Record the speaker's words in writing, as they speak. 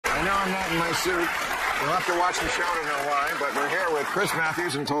I know I'm not in my suit. You'll have to watch the show to know why, but we're here with Chris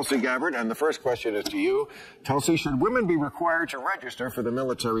Matthews and Tulsi Gabbard, and the first question is to you. Tulsi, should women be required to register for the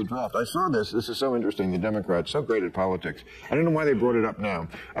military draft? I saw this. This is so interesting. The Democrats, so great at politics. I don't know why they brought it up now.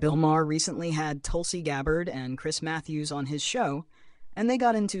 Bill Maher recently had Tulsi Gabbard and Chris Matthews on his show, and they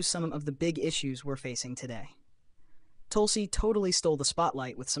got into some of the big issues we're facing today. Tulsi totally stole the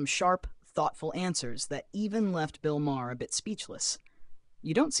spotlight with some sharp, thoughtful answers that even left Bill Maher a bit speechless.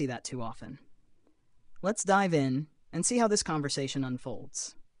 You don't see that too often. Let's dive in and see how this conversation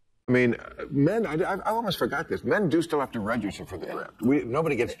unfolds. I mean, men, I almost forgot this. Men do still have to register for the draft.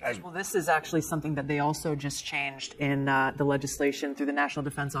 Nobody gets... Well, this is actually something that they also just changed in the legislation through the National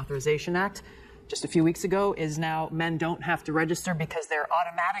Defense Authorization Act just a few weeks ago, is now men don't have to register because they're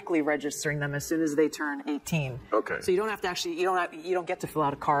automatically registering them as soon as they turn 18. Okay. So you don't have to actually, you don't get to fill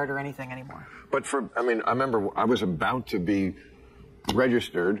out a card or anything anymore. But I remember I was about to be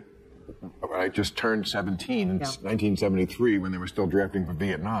registered. I just turned 17 in 1973 when they were still drafting for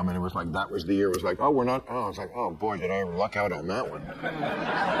Vietnam, and it was like, that was the year. It was like, oh, we're not, oh, it's like, oh boy, did I luck out on that one.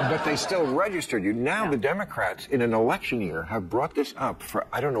 But they still registered you. Now the Democrats in an election year have brought this up for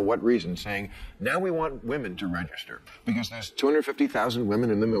I don't know what reason, saying, now we want women to register because there's 250,000 women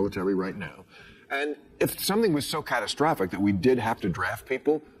in the military right now. And if something was so catastrophic that we did have to draft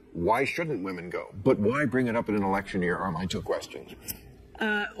people, why shouldn't women go? But why bring it up in an election year are my two questions.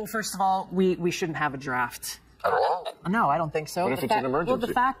 Well, first of all, we shouldn't have a draft. At all? No, I don't think so. What if it's an emergency? Well,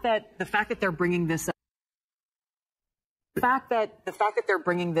 the fact that they're bringing this up, the fact that they're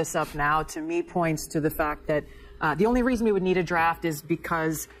bringing this up now, to me, points to the fact that the only reason we would need a draft is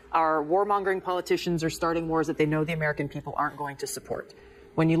because our warmongering politicians are starting wars that they know the American people aren't going to support.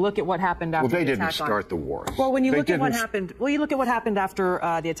 When you look at what happened after the attack on... Well, they didn't start the wars. Well, when you look at what happened... Well, you look at what happened after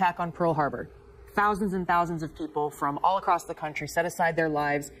the attack on Pearl Harbor. Thousands and thousands of people from all across the country set aside their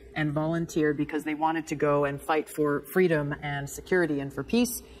lives and volunteered because they wanted to go and fight for freedom and security and for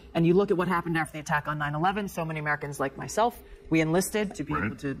peace. And you look at what happened after the attack on 9/11. So many Americans like myself, we enlisted to be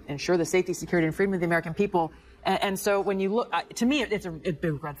able to ensure the safety, security, and freedom of the American people. And so when you look, to me, it's a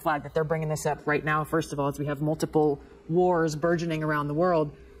big red flag that they're bringing this up right now. First of all, as we have multiple wars burgeoning around the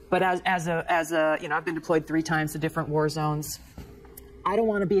world. But as a you know, I've been deployed 3 times to different war zones. I don't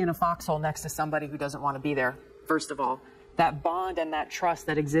want to be in a foxhole next to somebody who doesn't want to be there, first of all. That bond and that trust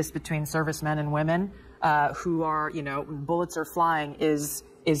that exists between servicemen and women who are, you know, bullets are flying is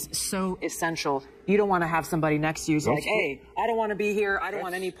so essential. You don't want to have somebody next to you who's like, hey, I don't want to be here. I don't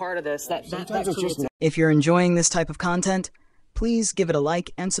want any part of this. If you're enjoying this type of content, please give it a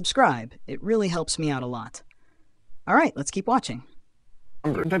like and subscribe. It really helps me out a lot. All right, let's keep watching.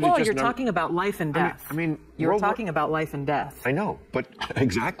 Well, you're talking about life and death. I mean you're talking about life and death. I know, but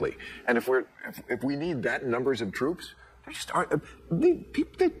exactly. And if we need that numbers of troops, they just aren't.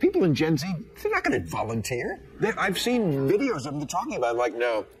 People in Gen Z, they're not going to volunteer. I've seen videos of them talking about it, like,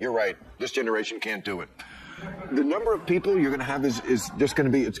 no, you're right. This generation can't do it. The number of people you're going to have is just going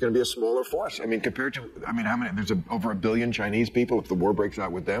to be, it's going to be a smaller force. I mean, compared to, I mean, how many, there's over 1 billion Chinese people if the war breaks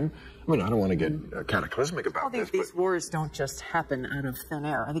out with them. I mean, I don't want to get cataclysmic about this. These wars don't just happen out of thin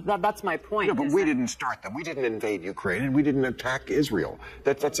air. I think that's my point. Yeah, but we didn't start them. We didn't invade Ukraine, and we didn't attack Israel.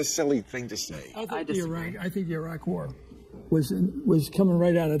 That's a silly thing to say. I think the Iraq War was coming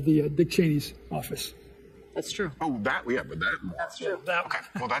right out of the Dick Cheney's office. That's true. Oh, that's true. Okay,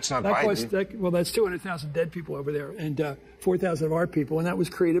 well, that's not Biden. Well, that's 200,000 dead people over there, and 4,000 of our people, and that was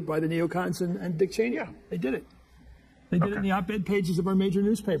created by the neocons and Dick Cheney. Yeah, they did it. They did it in the op-ed pages of our major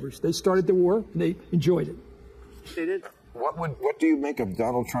newspapers. They started the war, and they enjoyed it. They did. What do you make of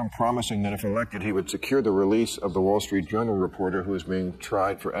Donald Trump promising that if elected, he would secure the release of the Wall Street Journal reporter who is being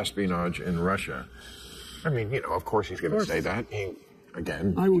tried for espionage in Russia? I mean, you know, of course he's going to say that.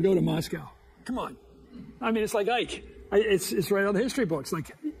 Again. I will go to Moscow. Come on. I mean, it's like Ike. It's right on the history books.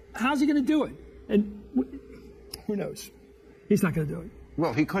 Like, how's he going to do it? And who knows? He's not going to do it.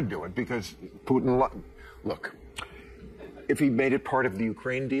 Well, he could do it because Putin... Look, if he made it part of the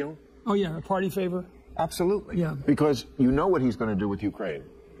Ukraine deal... Oh, yeah, a party favor? Absolutely. Yeah. Because you know what he's going to do with Ukraine.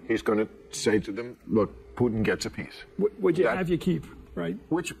 He's going to say to them, look, Putin gets a piece. Would you have you keep, right?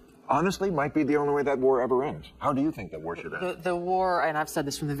 Which... honestly, might be the only way that war ever ends. How do you think that war should end? The war, and I've said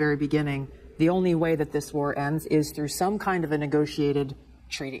this from the very beginning, the only way that this war ends is through some kind of a negotiated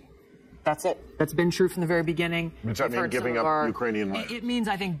treaty. That's it. That's been true from the very beginning. Does that mean giving up Ukrainian land? It means,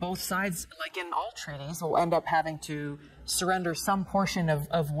 I think, both sides, like in all treaties, will end up having to surrender some portion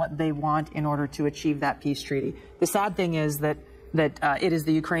of what they want in order to achieve that peace treaty. The sad thing is that it is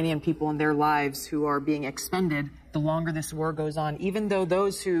the Ukrainian people and their lives who are being expended the longer this war goes on, even though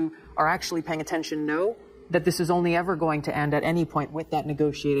those who are actually paying attention know that this is only ever going to end at any point with that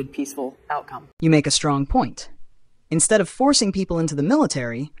negotiated peaceful outcome. You make a strong point. Instead of forcing people into the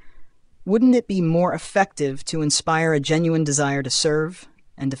military, wouldn't it be more effective to inspire a genuine desire to serve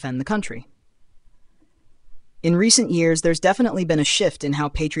and defend the country? In recent years, there's definitely been a shift in how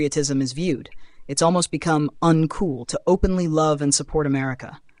patriotism is viewed. It's almost become uncool to openly love and support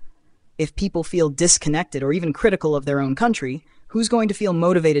America. If people feel disconnected or even critical of their own country, who's going to feel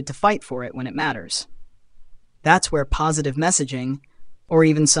motivated to fight for it when it matters? That's where positive messaging, or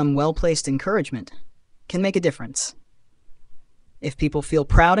even some well-placed encouragement, can make a difference. If people feel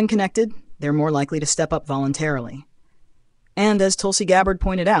proud and connected, they're more likely to step up voluntarily. And as Tulsi Gabbard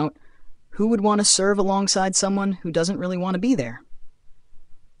pointed out, who would want to serve alongside someone who doesn't really want to be there?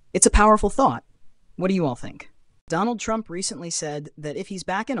 It's a powerful thought. What do you all think? Donald Trump recently said that if he's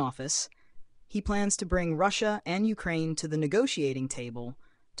back in office, he plans to bring Russia and Ukraine to the negotiating table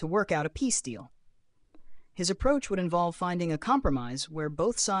to work out a peace deal. His approach would involve finding a compromise where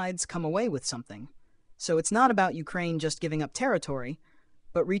both sides come away with something. So it's not about Ukraine just giving up territory,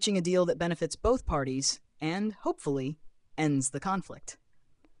 but reaching a deal that benefits both parties and, hopefully, ends the conflict.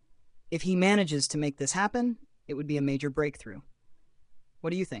 If he manages to make this happen, it would be a major breakthrough. What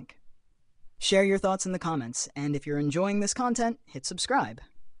do you think? Share your thoughts in the comments, and if you're enjoying this content, hit subscribe.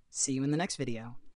 See you in the next video.